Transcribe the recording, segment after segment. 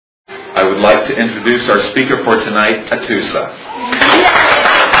I would like to introduce our speaker for tonight, Atusa.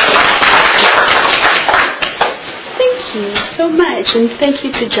 Thank you so much, and thank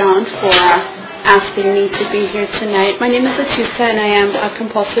you to John for asking me to be here tonight. My name is Atusa, and I am a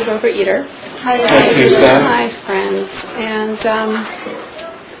compulsive overeater. Hi, Atusa. Hi, friends. And,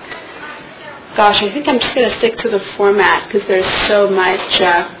 gosh, I think I'm just going to stick to the format because there's so much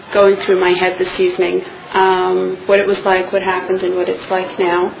going through my head this evening. What it was like, what happened, and what it's like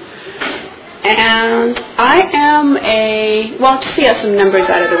now. And I am just to get some numbers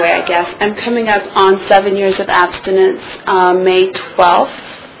out of the way, I guess. I'm coming up on 7 years of abstinence, May 12th,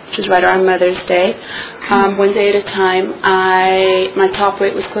 which is right around Mother's Day. One day at a time. My top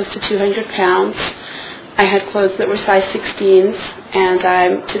weight was close to 200 pounds. I had clothes that were size 16s, and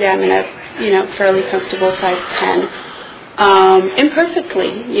today I'm in a fairly comfortable size 10. Imperfectly,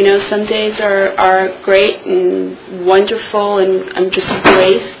 some days are great and wonderful, and I'm just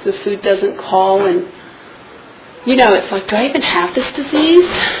braced. The food doesn't call, and it's like, do I even have this disease?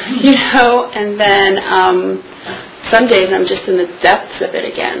 And then some days I'm just in the depths of it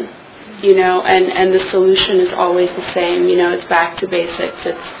again. And the solution is always the same. It's back to basics.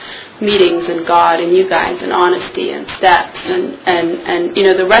 It's meetings and God and you guys and honesty and steps and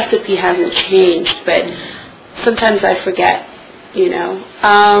the recipe hasn't changed, but sometimes I forget,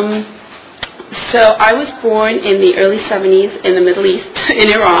 So I was born in the early 70s in the Middle East, in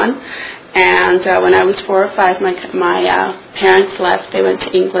Iran, and when I was 4 or 5, my parents left. They went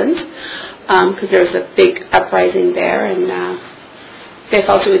to England because there was a big uprising there, and they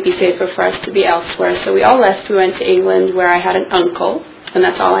felt it would be safer for us to be elsewhere. So we all left. We went to England, where I had an uncle, and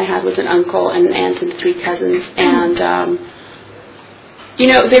that's all I had was an uncle and an aunt and 3 cousins, and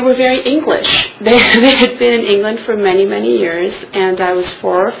they were very English. They had been in England for many, many years, and I was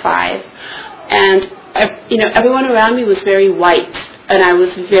 4 or 5. And, everyone around me was very white, and I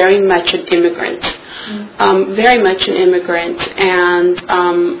was very much an immigrant. Very much an immigrant. And,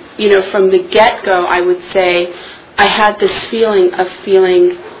 from the get-go, I would say I had this feeling of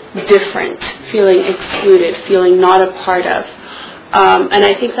feeling different, feeling excluded, feeling not a part of. And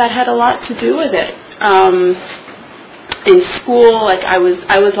I think that had a lot to do with it. In school, I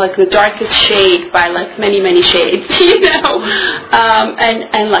was like the darkest shade by many, many shades,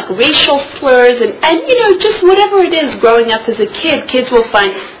 and like racial slurs and just whatever it is. Growing up as a kid, kids will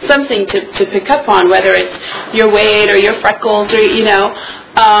find something to pick up on, whether it's your weight or your freckles or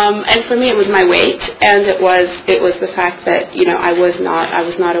and for me it was my weight, and it was the fact that I was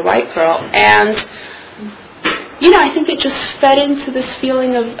not a white girl, and I think it just fed into this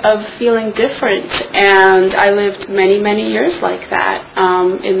feeling of feeling different, and I lived many, many years like that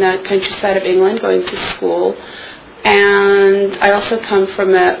in the countryside of England, going to school. And I also come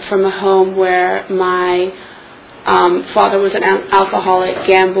from a home where my father was an alcoholic,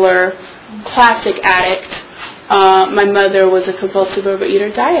 gambler, classic addict. My mother was a compulsive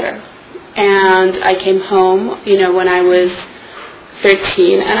overeater, dieter, and I came home, when I was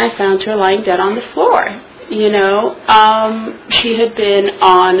 13, and I found her lying dead on the floor. She had been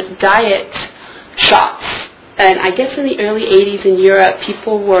on diet shots, and I guess in the early 80s in Europe,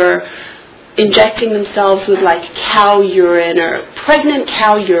 people were injecting themselves with cow urine, or pregnant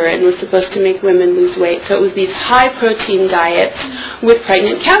cow urine was supposed to make women lose weight. So it was these high protein diets with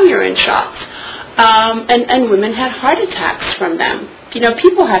pregnant cow urine shots, and women had heart attacks from them.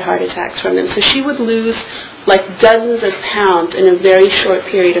 People had heart attacks from them. So she would lose dozens of pounds in a very short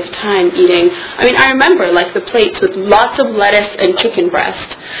period of time eating. I remember the plates with lots of lettuce and chicken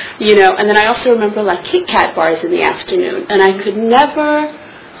breast, and then I also remember Kit Kat bars in the afternoon, and I could never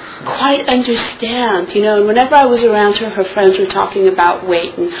quite understand, and whenever I was around her friends were talking about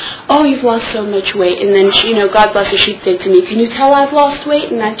weight, and, oh, you've lost so much weight, and then she, God bless her, she'd say to me, can you tell I've lost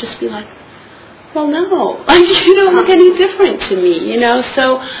weight? And I'd just be like, well, no, you don't look any different to me,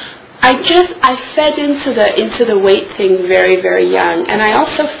 so I fed into the weight thing very, very young, and I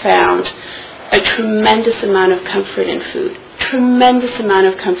also found a tremendous amount of comfort in food. Tremendous amount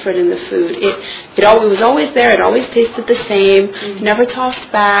of comfort in the food. It always was always there. It always tasted the same. Never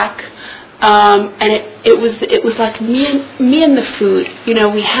tossed back. And it was like me and the food.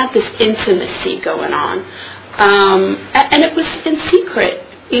 We had this intimacy going on, and it was in secret.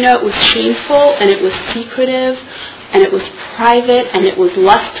 It was shameful, and it was secretive, and it was private, and it was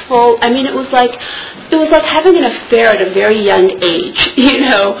lustful. It was like having an affair at a very young age,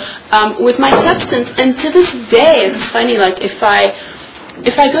 with my substance. And to this day, it's funny, if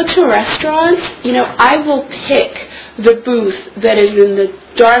if I go to a restaurant, I will pick the booth that is in the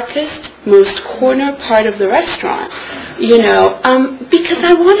darkest, most corner part of the restaurant, because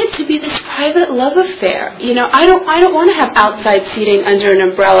I want it to be this private love affair. I don't want to have outside seating under an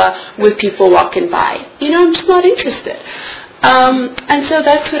umbrella with people walking by. I'm just not interested. And so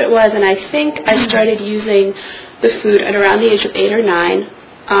that's what it was, and I think I started using the food at around the age of 8 or 9,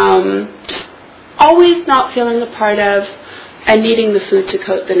 just always not feeling a part of, and needing the food to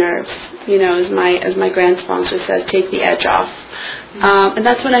coat the nerves, as my grand sponsor says, take the edge off. And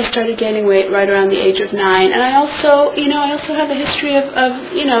that's when I started gaining weight, right around the age of 9. And I also have a history of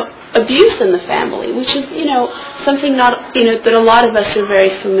abuse in the family, which is, something that a lot of us are very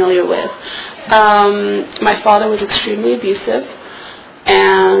familiar with. My father was extremely abusive,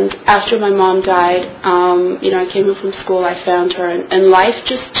 and after my mom died, I came home from school, I found her, and life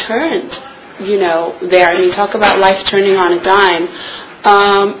just turned, there. I mean, talk about life turning on a dime.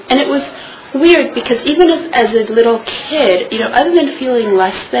 And it was weird because even as a little kid, other than feeling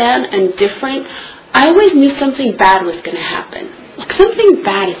less than and different, I always knew something bad was going to happen. Like, something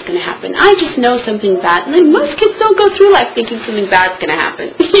bad is going to happen. I just know something bad. And then most kids don't go through life thinking something bad's going to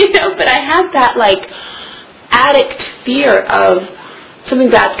happen, But I had that, addict fear of something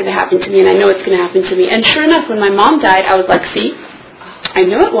bad's going to happen to me, and I know it's going to happen to me. And sure enough, when my mom died, I was like, see, I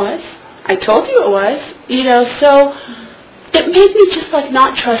knew it was. I told you it was. So it made me just,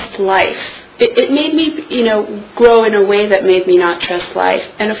 not trust life. It made me, grow in a way that made me not trust life.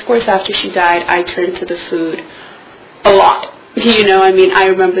 And, of course, after she died, I turned to the food a lot. I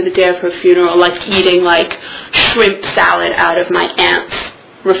remember the day of her funeral, eating, shrimp salad out of my aunt's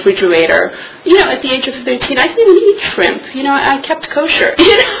refrigerator. At the age of 13, I didn't even eat shrimp. I kept kosher.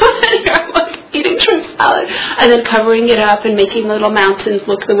 I was eating shrimp salad. And then covering it up and making little mountains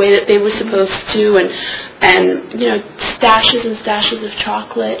look the way that they were supposed to. And stashes and stashes of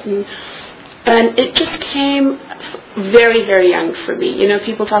chocolate. And it just came very, very young for me.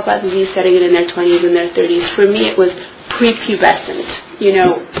 People talk about disease setting in their 20s and their 30s. For me, it was prepubescent,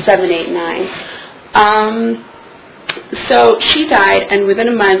 7, 8, 9. So she died, and within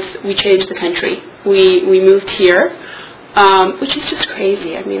a month, we changed the country. We moved here, which is just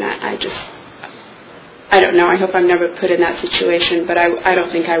crazy. I mean, I don't know. I hope I'm never put in that situation, but I don't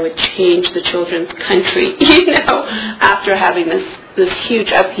think I would change the children's country, after having this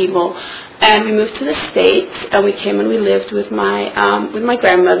huge upheaval. And we moved to the States, and we came and we lived with my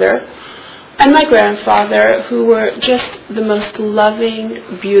grandmother and my grandfather, who were just the most loving,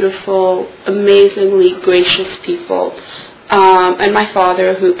 beautiful, amazingly gracious people. And my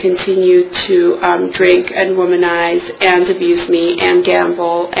father, who continued to drink and womanize and abuse me and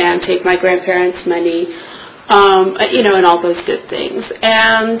gamble and take my grandparents' money, and all those good things.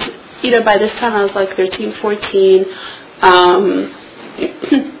 And, by this time I was 13, 14,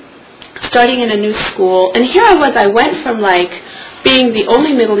 starting in a new school. And here I went from being the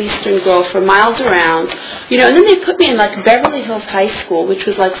only Middle Eastern girl for miles around, and then they put me in Beverly Hills High School, which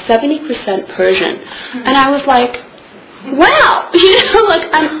was 70% Persian. And I was like, wow,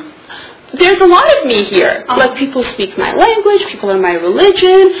 there's a lot of me here. People speak my language, people are my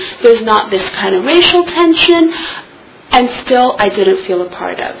religion, there's not this kind of racial tension, and still I didn't feel a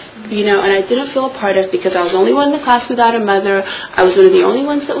part of. And I didn't feel a part of because I was the only one in the class without a mother. I was one of the only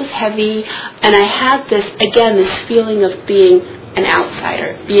ones that was heavy, and I had this feeling of being an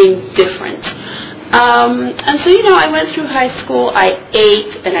outsider, being different. And so, I went through high school. I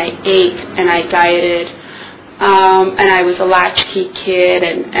ate and I dieted, and I was a latchkey kid,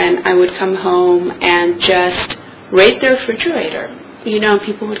 and I would come home and just raid the refrigerator.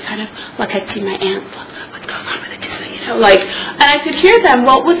 People would kind of, I'd see my aunts, what's going on with it? And I could hear them,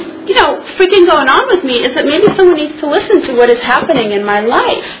 what's, freaking going on with me is that maybe someone needs to listen to what is happening in my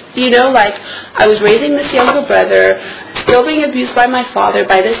life. I was raising this younger brother, still being abused by my father.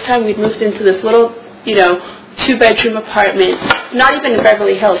 By this time, we'd moved into this little, 2-bedroom apartment, not even in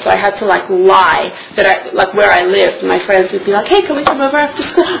Beverly Hills, so I had to lie that where I lived. My friends would be like, hey, can we come over after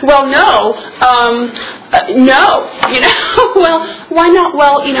school? Well, no, well, why not?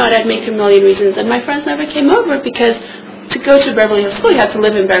 Well, and I'd make a million reasons, and my friends never came over because to go to Beverly Hills School, you had to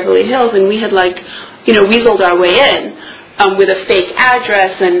live in Beverly Hills, and we had weaseled our way in with a fake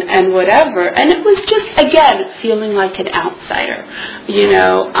address and whatever, and it was just, again, feeling like an outsider,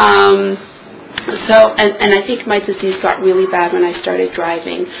 So, and I think my disease got really bad when I started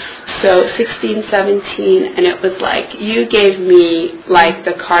driving. So 16, 17, and it was you gave me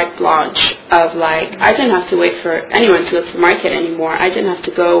the carte blanche of I didn't have to wait for anyone to go to the market anymore. I didn't have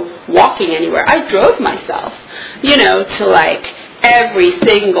to go walking anywhere. I drove myself, to every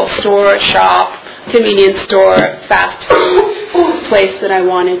single store, shop, convenience store, fast food, place that I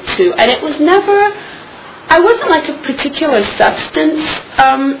wanted to. And it was never, I wasn't like a particular substance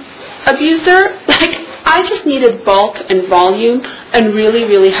abuser. Like, I just needed bulk and volume and really,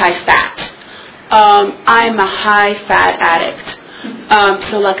 really high fat. I'm a high fat addict.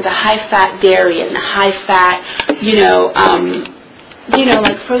 So like the high fat dairy and the high fat,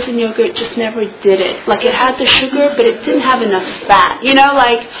 like frozen yogurt just never did it. Like, it had the sugar, but it didn't have enough fat.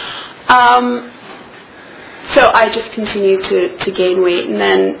 So I just continued to gain weight,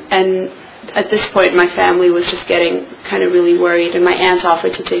 and at this point my family was just getting kind of really worried, and my aunt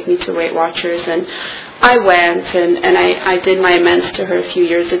offered to take me to Weight Watchers, and I went, and I did my amends to her a few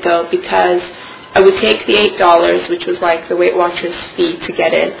years ago, because I would take the $8, which was like the Weight Watchers fee to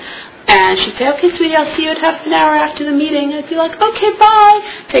get in, and she'd say, okay, sweetie, I'll see you at half an hour after the meeting. I'd be like, okay,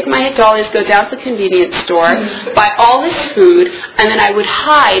 bye. Take my $8, go down to the convenience store, buy all this food, and then I would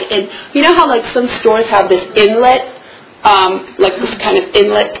hide. And you know how like some stores have this inlet, like this kind of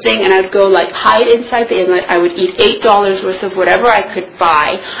inlet thing, and I'd go like hide inside the inlet. I would eat $8 worth of whatever I could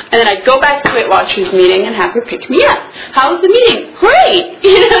buy, and then I'd go back to the Weight Watchers meeting and have her pick me up. How was the meeting? Great.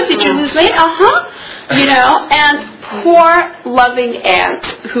 Did you lose weight? And poor loving aunt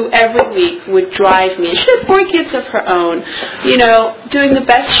who every week would drive me. She had 4 kids of her own, doing the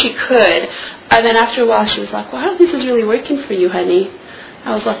best she could. And then after a while she was like, well, I don't think this is really working for you, honey.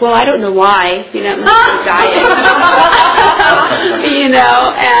 I was like, well, I don't know why, it must be diet.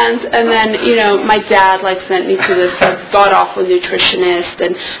 And then, my dad, sent me to this god-awful nutritionist,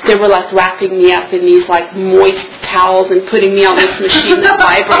 and they were, wrapping me up in these, moist towels and putting me on this machine that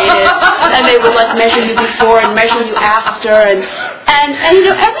vibrated, and they would, measure you before and measure you after, and every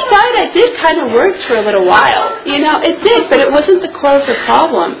diet I did kind of worked for a little while. It did, but it wasn't the core of the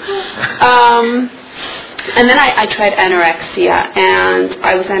problem. And then I tried anorexia, and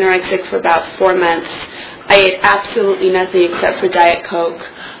I was anorexic for about 4 months. I ate absolutely nothing except for Diet Coke,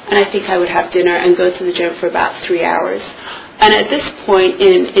 and I think I would have dinner and go to the gym for about 3 hours. And at this point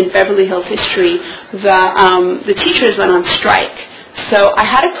in Beverly Hills history, the teachers went on strike. So I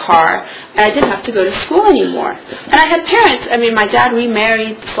had a car, and I didn't have to go to school anymore. And I had parents. I mean, my dad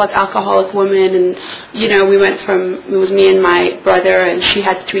remarried this alcoholic woman, and we went from, it was me and my brother, and she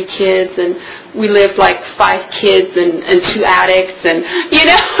had 3 kids, and we lived 5 kids and 2 addicts, and it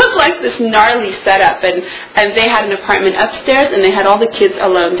was like this gnarly setup. And they had an apartment upstairs, and they had all the kids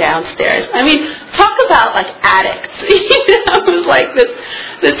alone downstairs. I mean, talk about addicts. It was like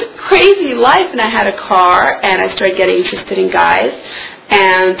this crazy life. And I had a car, and I started getting interested in guys.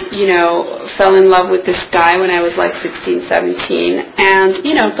 And, fell in love with this guy when I was 16, 17, and,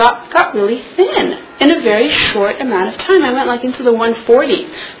 got really thin in a very short amount of time. I went into the 140s.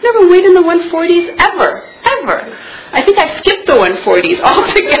 Never weighed in the 140s ever. I think I skipped the 140s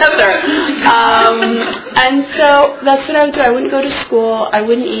altogether. And so that's what I would do. I wouldn't go to school, I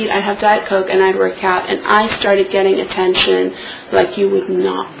wouldn't eat, I'd have Diet Coke, and I'd work out, and I started getting attention like you would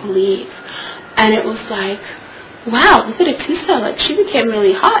not believe. And it was wow, look at Atusa, she became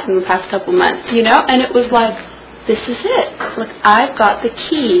really hot in the past couple months, and it was this is it. I've got the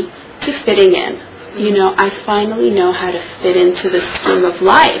key to fitting in. I finally know how to fit into the scheme of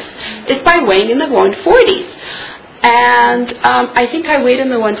life. It's by weighing in the 140s. And I think I weighed in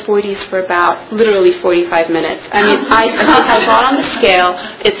the 140s for about literally 45 minutes. I mean, I think I got on the scale,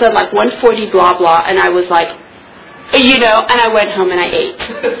 it said 140 blah blah, and I was and I went home and I ate,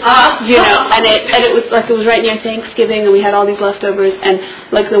 and it was it was right near Thanksgiving, and we had all these leftovers, and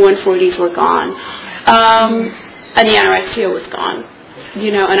the 140s were gone, and the anorexia was gone,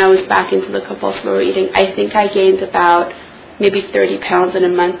 and I was back into the compulsive overeating. I think I gained about maybe 30 pounds in a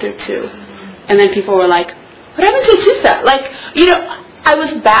month or 2, and then people were like, what happened to Atusa? I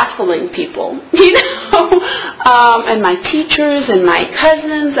was baffling people, and my teachers and my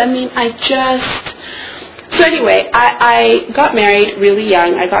cousins. I mean, So anyway, I got married really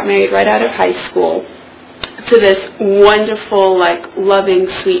young. I got married right out of high school to this wonderful, loving,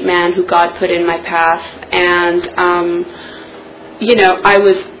 sweet man who God put in my path. And,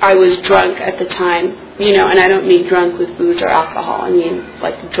 I was drunk at the time, and I don't mean drunk with booze or alcohol. I mean,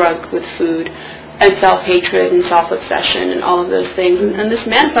 drunk with food and self-hatred and self-obsession and all of those things. And this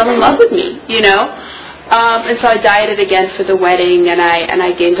man fell in love with me, and so I dieted again for the wedding, and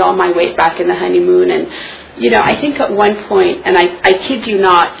I gained all my weight back in the honeymoon. And I think at one point, and I kid you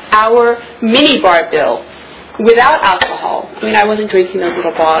not, our minibar bill without alcohol, I mean, I wasn't drinking those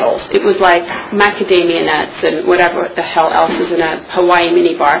little bottles. It was macadamia nuts and whatever the hell else is in a Hawaii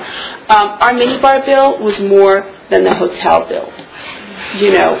minibar. Our minibar bill was more than the hotel bill,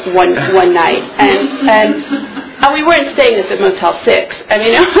 one night. And we weren't staying at the Motel 6. I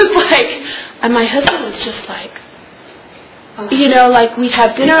mean, it was and my husband was just You know, like we'd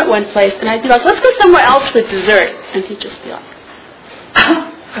have dinner at one place, and I'd be like, let's go somewhere else for dessert. And he'd just be like,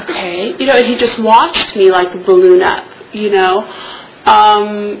 okay. You know, and he just watched me like balloon up, you know.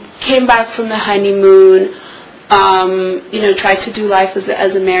 Came back from the honeymoon, you know, tried to do life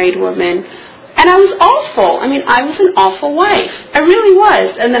as a married woman. And I was awful. I mean, I was an awful wife. I really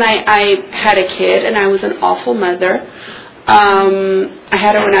was. And then I had a kid, and I was an awful mother. I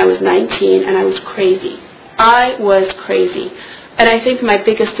had her when I was 19, and I was crazy. I was crazy. And I think my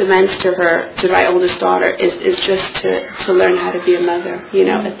biggest amends to her, to my oldest daughter, is just to learn how to be a mother, you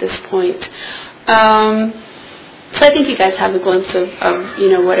know, at this point. So I think you guys have a glimpse of you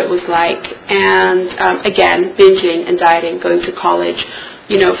know, what it was like. And, again, binging and dieting, going to college,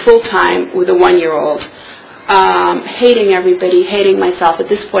 you know, full-time with a 1-year-old, hating everybody, hating myself. At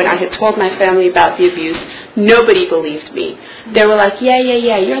this point, I had told my family about the abuse. Nobody believed me. They were like, yeah,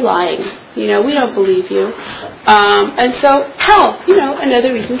 you're lying. You know, we don't believe you. And so, hell, you know,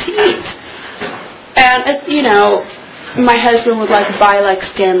 another reason to eat. And, you know, my husband would like buy like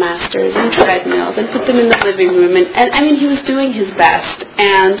Stairmasters and treadmills and put them in the living room. And I mean, he was doing his best.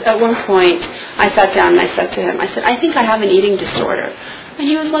 And at one point, I sat down and I said to him, I said, I think I have an eating disorder. And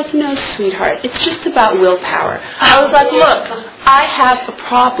he was like, no, sweetheart, it's just about willpower. I was like, look, I have a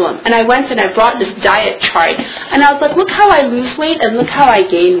problem. And I went and I brought this diet chart. And I was like, look how I lose weight and look how I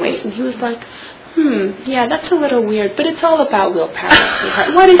gain weight. And he was like, yeah, that's a little weird, but it's all about willpower,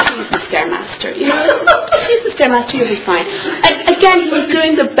 sweetheart. Why don't you use the Stairmaster? You know, just use the Stairmaster, you'll be fine. And again, he was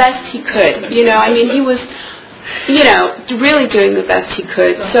doing the best he could. You know, I mean, he was, you know, really doing the best he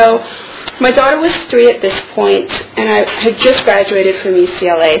could. So my daughter was 3 at this point, and I had just graduated from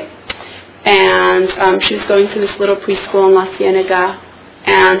UCLA. And she was going to this little preschool in La Cienega.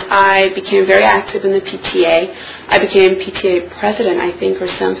 And I became very active in the PTA. I became PTA president, I think, or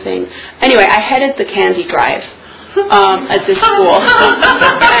something. Anyway, I headed the candy drive at this school.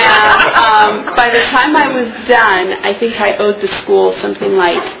 And by the time I was done, I think I owed the school something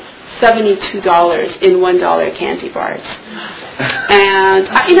like $72 in $1 candy bars. And,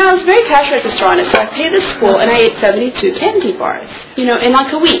 you know, I was very cash register honest, so I paid the school and I ate 72 candy bars, you know, in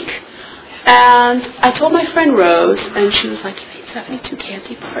like a week. And I told my friend Rose, and she was like, 72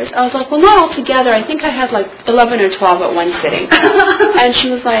 candy bars. I was like, well, not all together. I think I had like 11 or 12 at one sitting. And she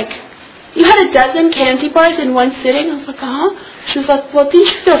was like, you had a dozen candy bars in one sitting? I was like, uh-huh. She was like, well,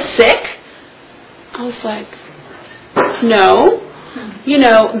 didn't you feel sick? I was like, no. You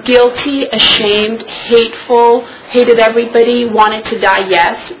know, guilty, ashamed, hateful, hated everybody, wanted to die,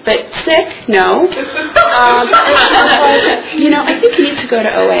 yes, but sick, no. You know, I think you need to go to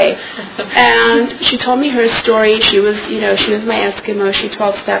OA. And she told me her story. She was, you know, she was my Eskimo. She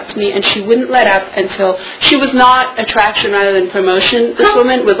 12-stepped me, and she wouldn't let up until she was not attraction rather than promotion. This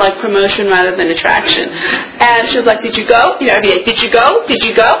woman was like promotion rather than attraction. And she was like, did you go? You know, I'd be like, did you go? Did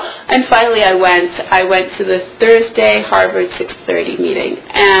you go? And finally I went. I went to the Thursday Harvard 6:30 meeting.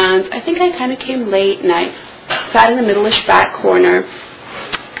 And I think I kind of came late, and I sat in the middle-ish back corner.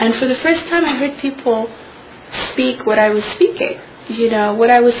 And for the first time I heard people speak what I was speaking. You know,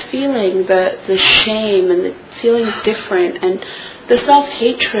 what I was feeling, the shame and the feeling different and the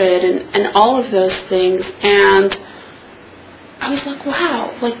self-hatred and all of those things. And I was like,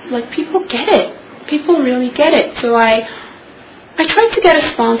 wow, like people get it. People really get it. So I tried to get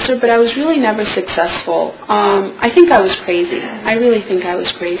a sponsor, but I was really never successful. I think I was crazy. I really think I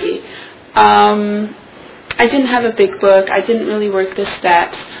was crazy. I didn't have a big book. I didn't really work the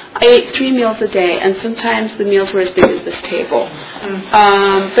steps. I ate 3 meals a day, and sometimes the meals were as big as this table.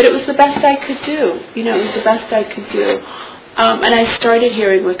 But it was the best I could do. You know, it was the best I could do. And I started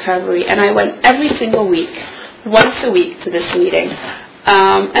Hearing Recovery, and I went every single week, once a week, to this meeting.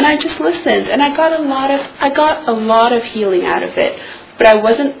 And I just listened, and I got a lot of healing out of it. But I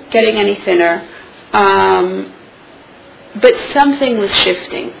wasn't getting any thinner. But something was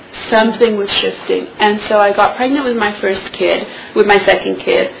shifting. Something was shifting. And so I got pregnant with my first kid, with my second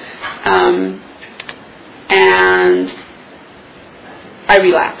kid. And I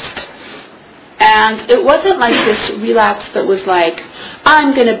relapsed. And it wasn't like this relapse that was like,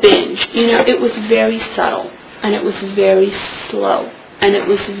 I'm going to binge. You know, it was very subtle. And it was very slow. And it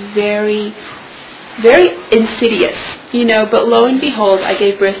was very, very insidious. You know, but lo and behold, I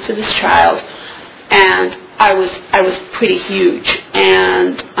gave birth to this child. And I was pretty huge,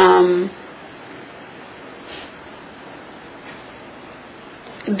 and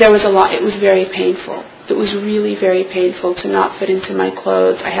there was a lot. It was very painful. It was really very painful to not fit into my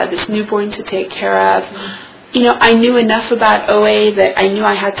clothes. I had this newborn to take care of. You know, I knew enough about OA that I knew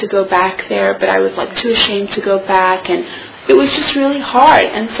I had to go back there, but I was like too ashamed to go back, and it was just really hard.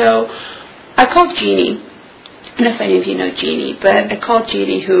 And so I called Jeannie. don't know if any of you know Jeannie, but I called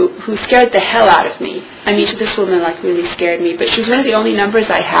Jeannie, who scared the hell out of me. I mean, this woman like really scared me, but she was one of the only numbers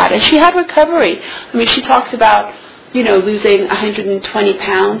I had, and she had recovery. I mean, she talked about, you know, losing 120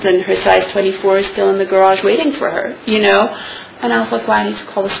 pounds, and her size 24 is still in the garage waiting for her, you know. And I was like, well, I need to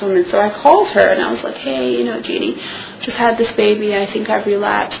call this woman. So I called her, and I was like, hey, you know, Jeannie, just had this baby. I think I've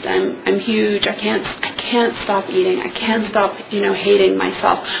relapsed. I'm huge. I can't stop eating. I can't stop, you know, hating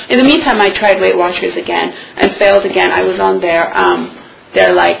myself. In the meantime, I tried Weight Watchers again and failed again. I was on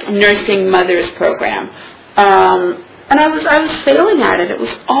their like nursing mothers program, and I was failing at it. It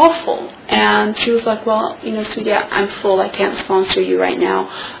was awful. And she was like, well, you know, sweetie, I'm full. I can't sponsor you right now,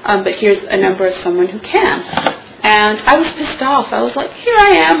 but here's a number of someone who can. And I was pissed off. I was like, here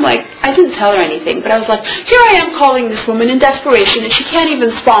I am, like, I didn't tell her anything, but I was like, here I am calling this woman in desperation, and she can't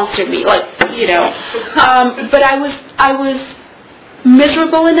even sponsor me, like, you know. But I was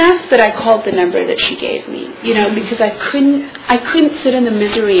miserable enough that I called the number that she gave me, you know, because I couldn't sit in the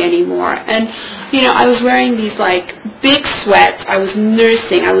misery anymore. And, you know, I was wearing these, like, big sweats. I was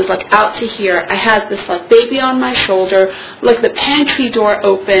nursing. I was, like, out to here. I had this, like, baby on my shoulder, like, the pantry door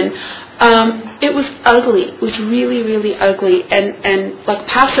open. It was ugly. It was really, really ugly. And like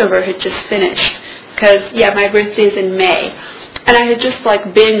Passover had just finished. Because, yeah, my birthday's in May. And I had just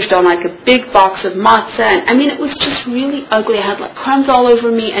like binged on like a big box of matzah. And I mean, it was just really ugly. I had like crumbs all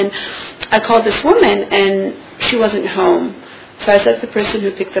over me. And I called this woman and she wasn't home. So I said to the person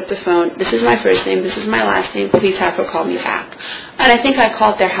who picked up the phone, this is my first name, this is my last name, please have her call me back. And I think I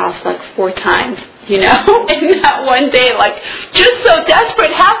called their house like 4 times, you know, in that one day, like, just so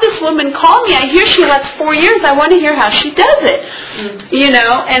desperate, have this woman call me. I hear she has 4 years, I want to hear how she does it, you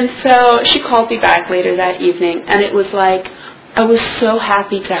know. And so she called me back later that evening, and it was like, I was so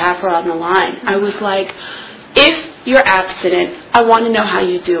happy to have her on the line. I was like, if you're abstinent, I want to know how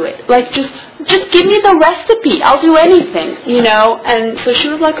you do it. Like, just give me the recipe. I'll do anything, you know. And so she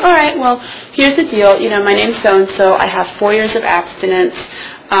was like, all right, well, here's the deal. You know, my name's so-and-so. I have 4 years of abstinence.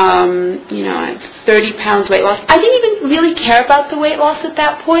 You know, I have 30 pounds weight loss. I didn't even really care about the weight loss at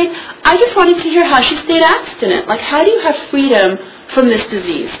that point. I just wanted to hear how she stayed abstinent. Like, how do you have freedom from this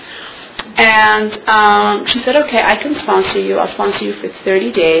disease? And she said, okay, I can sponsor you. I'll sponsor you for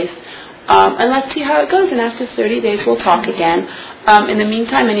 30 days. And let's see how it goes. And after 30 days, we'll talk again. In the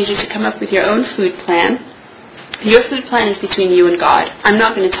meantime, I need you to come up with your own food plan. Your food plan is between you and God. I'm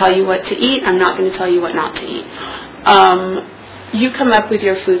not going to tell you what to eat. I'm not going to tell you what not to eat. You come up with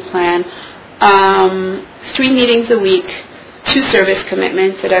your food plan. 3 meetings a week, 2 service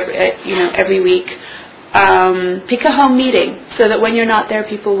commitments every week. Pick a home meeting so that when you're not there,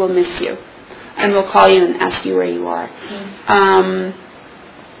 people will miss you and will call you and ask you where you are.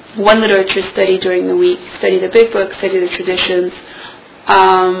 1 literature study during the week. Study the big book, study the traditions.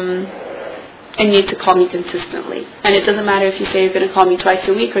 And you need to call me consistently. And it doesn't matter if you say you're going to call me twice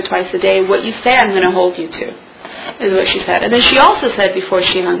a week or twice a day. What you say, I'm going to hold you to, is what she said. And then she also said before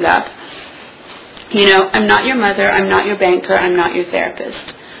she hung up, you know, I'm not your mother, I'm not your banker, I'm not your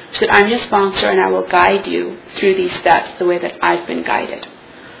therapist. She said, I'm your sponsor and I will guide you through these steps the way that I've been guided.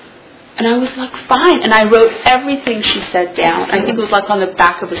 And I was like, fine. And I wrote everything she said down. I think it was like on the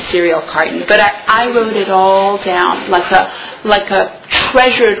back of a cereal carton. But I wrote it all down like a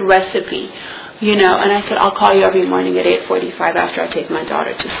treasured recipe, you know. And I said, I'll call you every morning at 8:45 after I take my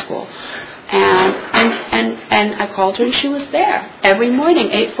daughter to school. And I called her and she was there every morning,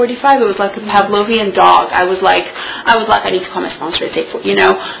 8:45. It was like a Pavlovian dog. I was like, I need to call my sponsor at 8:40, you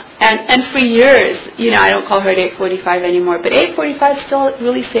know. And for years, you know, I don't call her at 8:45 anymore, but 8:45 is still a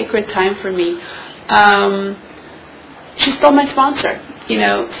really sacred time for me. She's still my sponsor, you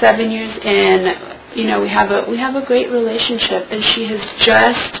know. 7 years in, you know, we have a great relationship, and she's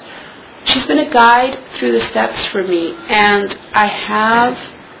been a guide through the steps for me, and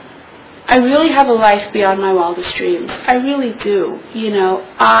I really have a life beyond my wildest dreams. I really do. You know,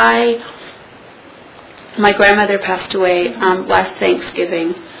 my grandmother passed away last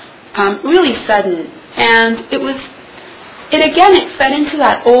Thanksgiving, really sudden, and it fed into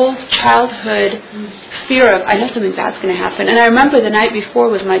that old childhood fear of, I know something bad's going to happen. And I remember the night before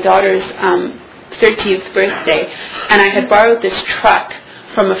was my daughter's 13th birthday, and I had borrowed this truck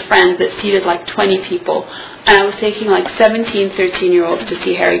from a friend that seated like 20 people. And I was taking like 17, 13-year-olds to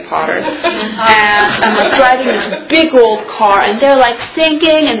see Harry Potter. And I'm like driving this big old car, and they're like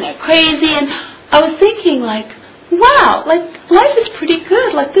singing, and they're crazy. And I was thinking like, wow, like life is pretty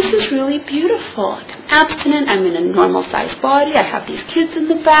good. Like this is really beautiful. Like, I'm abstinent. I'm in a normal-sized body. I have these kids in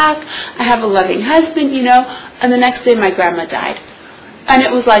the back. I have a loving husband, you know. And the next day my grandma died. And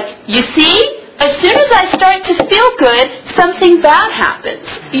it was like, you see? As soon as I start to feel good, something bad happens,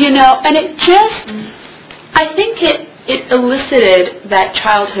 you know. And it just... I think it elicited that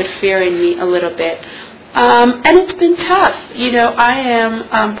childhood fear in me a little bit. And it's been tough. I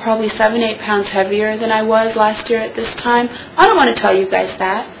am probably 7-8 pounds heavier than I was last year at this time. I don't want to tell you guys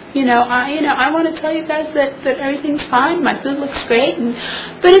that. I want to tell you guys that everything's fine. My food looks great,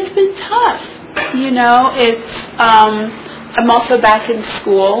 but it's been tough. I'm also back in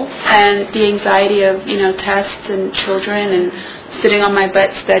school, and the anxiety of tests and children and sitting on my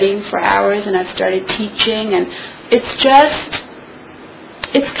butt studying for hours, and I've started teaching, and it's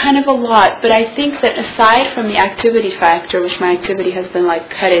kind of a lot. But I think that aside from the activity factor, which my activity has been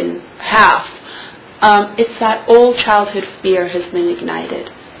cut in half, it's that old childhood fear has been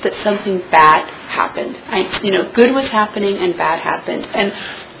ignited, that something bad happened. Good was happening and bad happened. And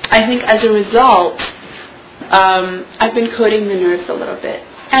I think as a result, I've been coating the nerves a little bit.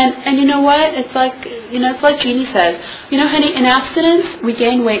 And you know what? It's like Jeannie says, honey, in abstinence, we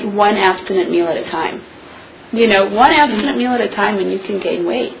gain weight one abstinent meal at a time. One abstinent meal at a time and you can gain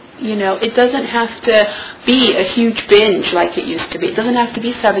weight. It doesn't have to be a huge binge like it used to be. It doesn't have to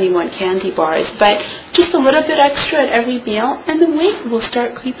be 71 candy bars, but just a little bit extra at every meal and the weight will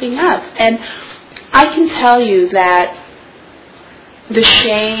start creeping up. And I can tell you that the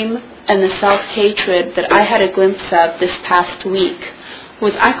shame and the self-hatred that I had a glimpse of this past week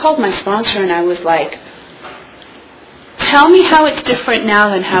was I called my sponsor and I was like, tell me how it's different now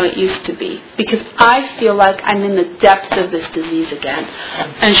than how it used to be, because I feel like I'm in the depths of this disease again.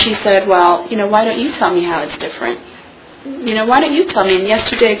 And she said, well, why don't you tell me how it's different? Why don't you tell me? And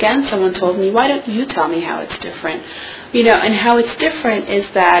yesterday again someone told me, why don't you tell me how it's different? And how it's different is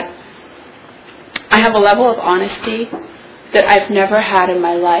that I have a level of honesty that I've never had in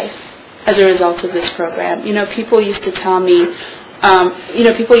my life as a result of this program. People used to tell me,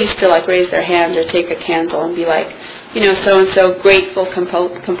 people used to raise their hand or take a candle and be like, so-and-so, grateful,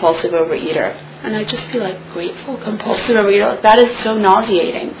 compulsive overeater. And I'd just be like, grateful, compulsive overeater? That is so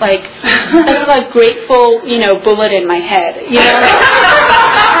nauseating. That's like grateful, bullet in my head, And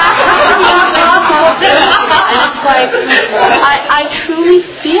it's like, I truly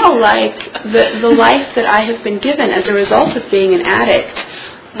feel like the life that I have been given as a result of being an addict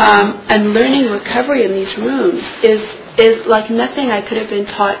and learning recovery in these rooms is like nothing I could have been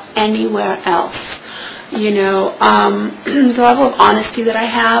taught anywhere else. The level of honesty that I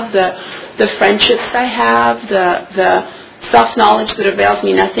have, the friendships I have, the self-knowledge that avails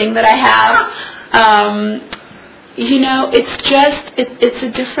me nothing that I have, it's a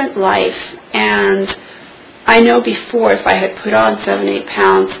different life. And I know before, if I had put on 7-8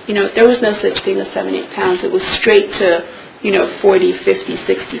 pounds, there was no such thing as 7-8 pounds. It was straight to 40, 50,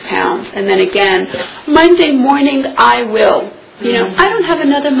 60 pounds. And then again, Monday morning I will. I don't have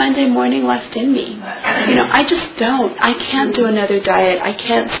another Monday morning left in me. I just don't. I can't do another diet. I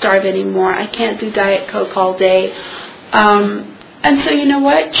can't starve anymore. I can't do Diet Coke all day. And so you know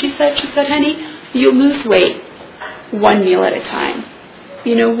what? She said, honey, you lose weight one meal at a time.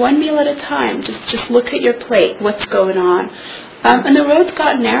 One meal at a time. Just look at your plate. What's going on? And the road's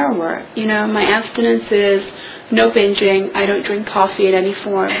got narrower. My abstinence is no binging. I don't drink coffee in any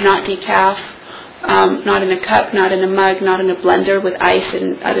form, not decaf. Not in a cup, not in a mug, not in a blender with ice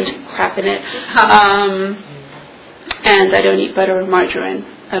and other crap in it. And I don't eat butter or margarine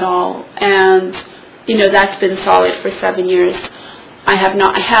at all. And, that's been solid for 7 years. I have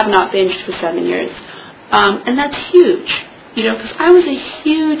not binged for 7 years. And that's huge, because I was a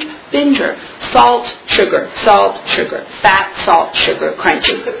huge binger. Salt, sugar, fat, salt, sugar,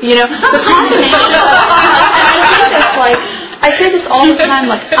 crunchy. The combination of, I say this all the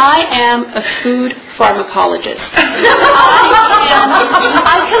time, I am a food pharmacologist.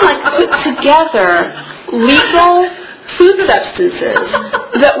 I can put together legal food substances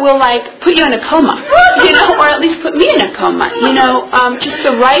that will put you in a coma, or at least put me in a coma, just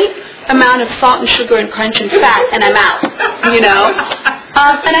the right amount of salt and sugar and crunch and fat and I'm out,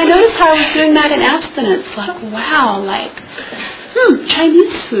 and I noticed how I was doing that in abstinence, wow,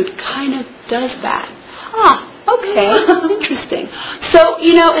 Chinese food kind of does that. Okay, interesting. So,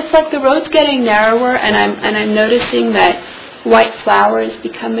 it's like the road's getting narrower, and I'm noticing that white flour is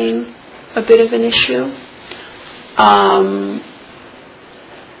becoming a bit of an issue.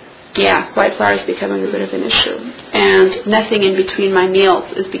 White flour is becoming a bit of an issue. And nothing in between my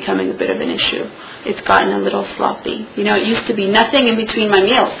meals is becoming a bit of an issue. It's gotten a little sloppy. It used to be nothing in between my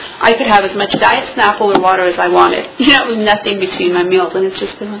meals. I could have as much Diet Snapple or water as I wanted. It was nothing between my meals. And it's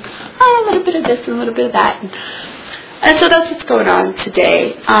just been a little bit of this and a little bit of that. And so that's what's going on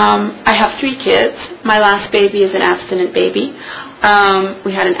today. I have 3 kids. My last baby is an abstinent baby.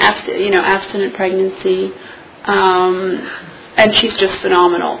 We had an abstinent pregnancy. and she's just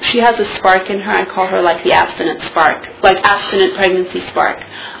phenomenal. She has a spark in her. I call her like the abstinent spark, like abstinent pregnancy spark,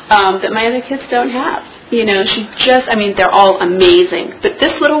 that my other kids don't have. You know, she's just, I mean, they're all amazing. But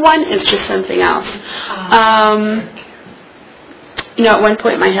this little one is just something else. You know, at one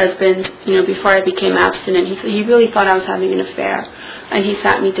point my husband, you know, before I became abstinent, he really thought I was having an affair. And he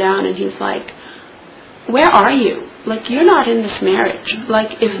sat me down and he's like, where are you? Like, you're not in this marriage.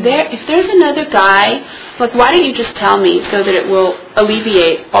 Like, if there's another guy, like, why don't you just tell me so that it will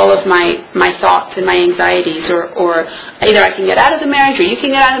alleviate all of my thoughts and my anxieties, or either I can get out of the marriage, or you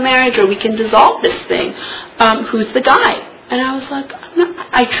can get out of the marriage, or we can dissolve this thing. Who's the guy? And I was like,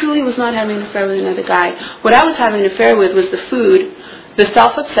 I truly was not having an affair with another guy. What I was having an affair with was the food, the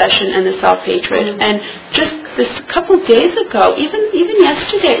self-obsession, and the self-hatred. And just this couple of days ago, even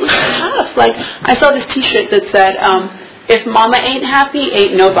yesterday, it was tough. Like, I saw this T-shirt that said, if Mama ain't happy,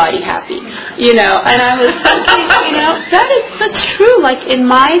 ain't nobody happy. You know, and I was thinking, you know, that's true. Like, in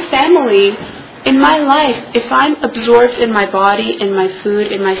my family, in my life, if I'm absorbed in my body, in my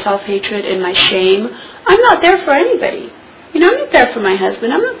food, in my self-hatred, in my shame, I'm not there for anybody. You know, I'm not there for my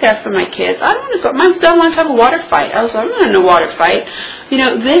husband. I'm not there for my kids. I don't want to go. My son wants to have a water fight. I was like, I'm not in a water fight. You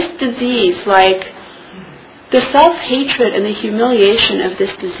know, this disease, like, the self-hatred and the humiliation of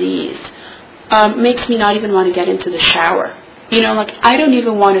this disease makes me not even want to get into the shower. You know, like, I don't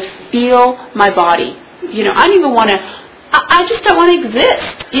even want to feel my body. You know, I don't even want to, I just don't want to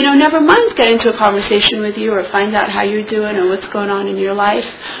exist. You know, never mind get into a conversation with you or find out how you're doing or what's going on in your life.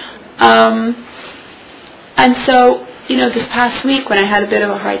 And so, you know, this past week when I had a bit of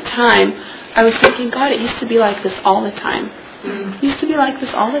a hard time, I was thinking, God, it used to be like this all the time. It used to be like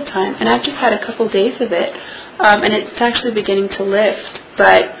this all the time. And I've just had a couple days of it. And it's actually beginning to lift.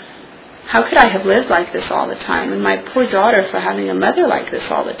 But how could I have lived like this all the time? And my poor daughter for having a mother like this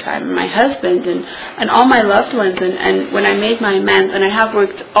all the time. And my husband and all my loved ones. And when I made my amends, and I have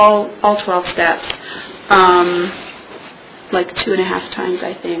worked all 12 steps, like 2.5 times,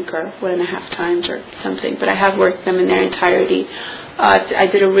 I think, or 1.5 times or something. But I have worked them in their entirety. I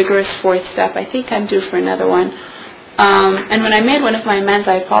did a rigorous 4th step. I think I'm due for another one. And when I made one of my amends,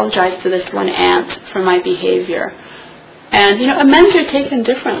 I apologized to this one aunt for my behavior. And, you know, amends are taken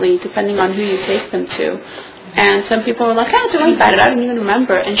differently depending on who you take them to. And some people were like, don't worry about it, I don't even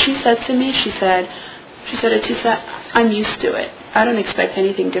remember. And she said to me, she said, Atusa, I'm used to it. I don't expect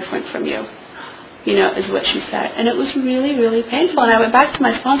anything different from you. You know, is what she said. And it was really, really painful. And I went back to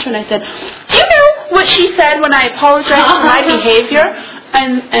my sponsor and I said, do you know what she said when I apologized for my behavior?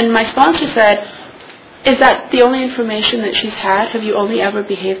 And my sponsor said, is that the only information that she's had? Have you only ever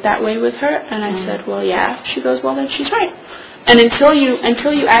behaved that way with her? And I said, well, yeah. She goes, well, then she's right. And until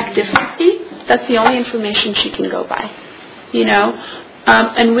you act differently, that's the only information she can go by. You know?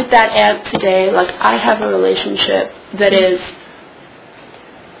 And with that aunt today, like, I have a relationship that is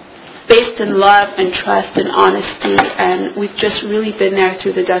based in love and trust and honesty, and we've just really been there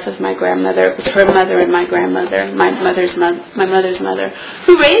through the death of my grandmother. It was her mother and my grandmother, my mother's mother,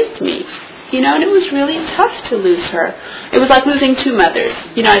 who raised me. You know, and it was really tough to lose her. It was like losing 2 mothers.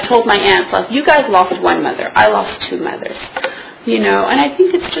 You know, I told my aunts, like, you guys lost 1 mother. I lost 2 mothers. You know, and I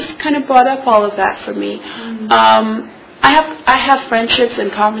think it's just kind of brought up all of that for me. I have friendships and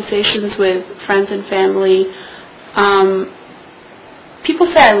conversations with friends and family. People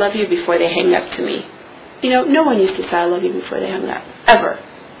say I love you before they hang up to me. You know, no one used to say I love you before they hung up, ever.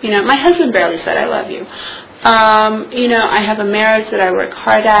 You know, my husband barely said I love you. You know, I have a marriage that I work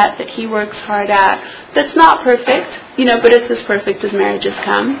hard at, that he works hard at, that's not perfect, you know, but it's as perfect as marriages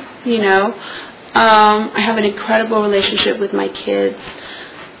come, you know. I have an incredible relationship with my kids.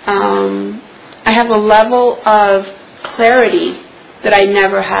 I have a level of clarity that I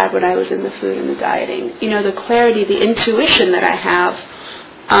never had when I was in the food and the dieting. You know, the clarity, the intuition that I have,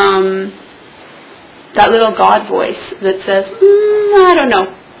 that little God voice that says, I don't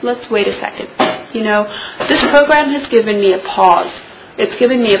know, let's wait a second. You know, this program has given me a pause. It's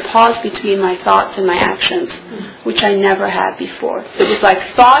given me a pause between my thoughts and my actions, which I never had before. It was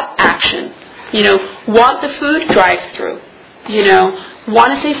like thought, action. You know, want the food, drive through. You know,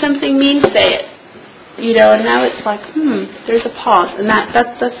 want to say something mean, say it. You know, and now it's like, there's a pause. And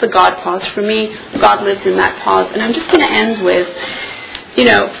that's the God pause. For me, God lives in that pause. And I'm just going to end with, you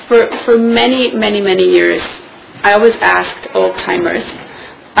know, for many, many, many years, I always asked old-timers,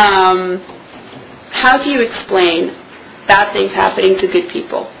 how do you explain bad things happening to good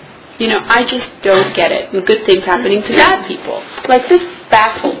people? You know, I just don't get it. And good things happening to bad people. Like, this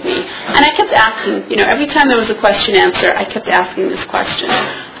baffled me. And I kept asking, you know, every time there was a question answer, I kept asking this question.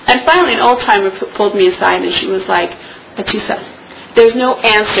 And finally, an old-timer pulled me aside and she was like, Atusa, there's no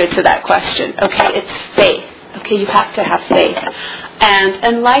answer to that question, okay? It's faith. Okay, you have to have faith.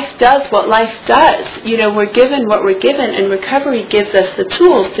 And life does what life does. We're given what we're given, and recovery gives us the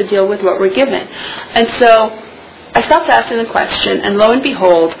tools to deal with what we're given. And so I stopped asking the question, and lo and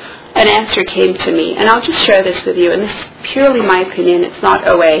behold, an answer came to me. And I'll just share this with you, and this is purely my opinion, it's not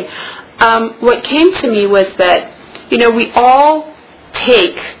OA. What came to me was that, we all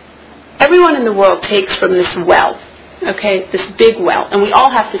everyone in the world takes from this well, okay, this big well, and we all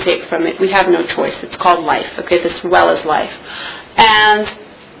have to take from it. We have no choice. It's called life, okay, this well is life. And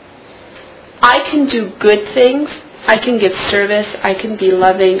I can do good things, I can give service, I can be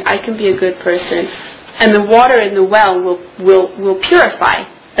loving, I can be a good person, and the water in the well will purify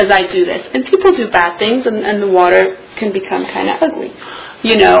as I do this. And people do bad things, and the water can become kind of ugly,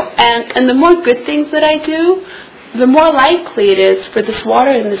 and the more good things that I do, the more likely it is for this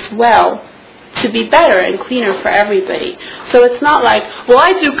water in this well to be better and cleaner for everybody. So it's not like, well,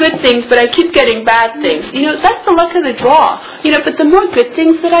 I do good things, but I keep getting bad things. That's the luck of the draw. But the more good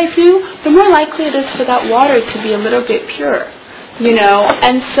things that I do, the more likely it is for that water to be a little bit pure.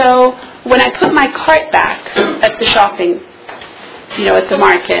 And so when I put my cart back at the shopping, at the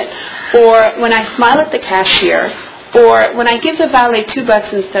market, or when I smile at the cashier, or when I give the valet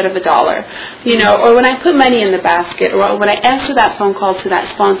 $2 instead of $1, or when I put money in the basket, or when I answer that phone call to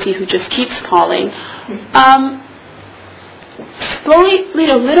that sponsee who just keeps calling, slowly,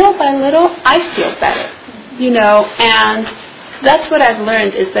 little by little, I feel better, and that's what I've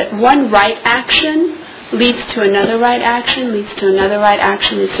learned, is that one right action leads to another right action, leads to another right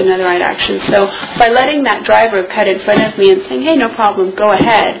action, leads to another right action. So by letting that driver cut in front of me and saying, hey, no problem, go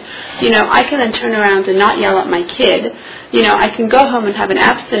ahead, I can then turn around and not yell at my kid. I can go home and have an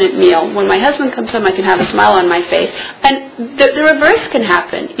abstinent meal. When my husband comes home, I can have a smile on my face. And the reverse can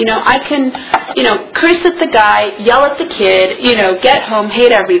happen. I can, curse at the guy, yell at the kid, get home,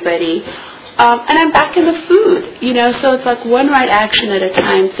 hate everybody. And I'm back in the food, so it's like one right action at a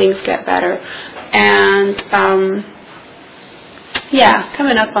time, things get better. And,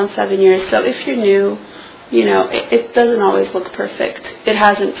 coming up on 7 years. So if you're new, it doesn't always look perfect. It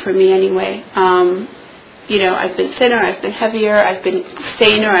hasn't for me anyway. I've been thinner, I've been heavier, I've been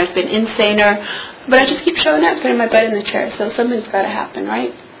saner, I've been insaner. But I just keep showing up, putting my butt in the chair. So something's got to happen,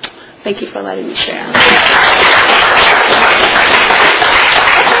 right? Thank you for letting me share.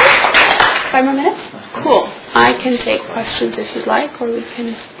 5 more minutes? Cool. I can take questions if you'd like, or we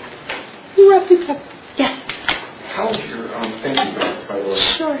can wrap it up. Yes? How was your, thank you, by the way.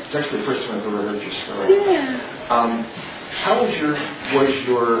 Sure. It's actually the first time I've ever heard your story. Yeah. How was your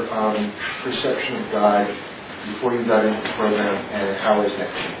perception of God before you got into the program, and how has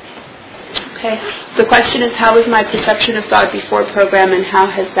that changed? Okay. The question is, how was my perception of God before program, and how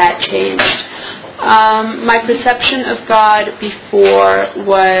has that changed? My perception of God before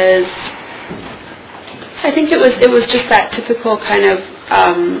was, I think it was just that typical kind of,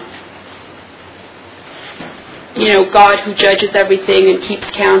 God who judges everything and keeps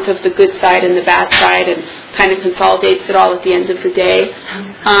count of the good side and the bad side and kind of consolidates it all at the end of the day.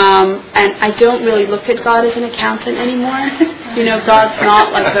 And I don't really look at God as an accountant anymore. God's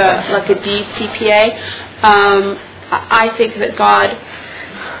not like a deed CPA. I think that God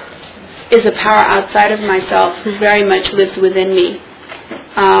is a power outside of myself who very much lives within me.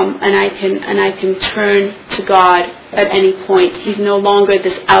 And I can turn to God at any point. He's no longer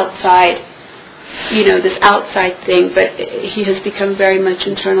this outside thing, but he has become very much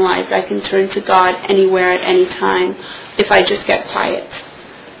internalized. I can turn to God anywhere at any time if I just get quiet.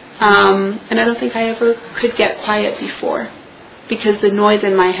 And I don't think I ever could get quiet before, because the noise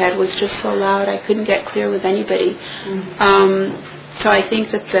in my head was just so loud I couldn't get clear with anybody. So I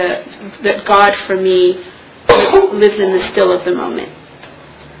think that God for me lives in the still of the moment.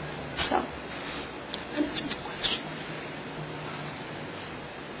 So.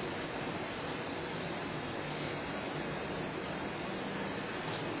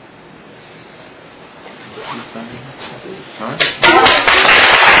 All right.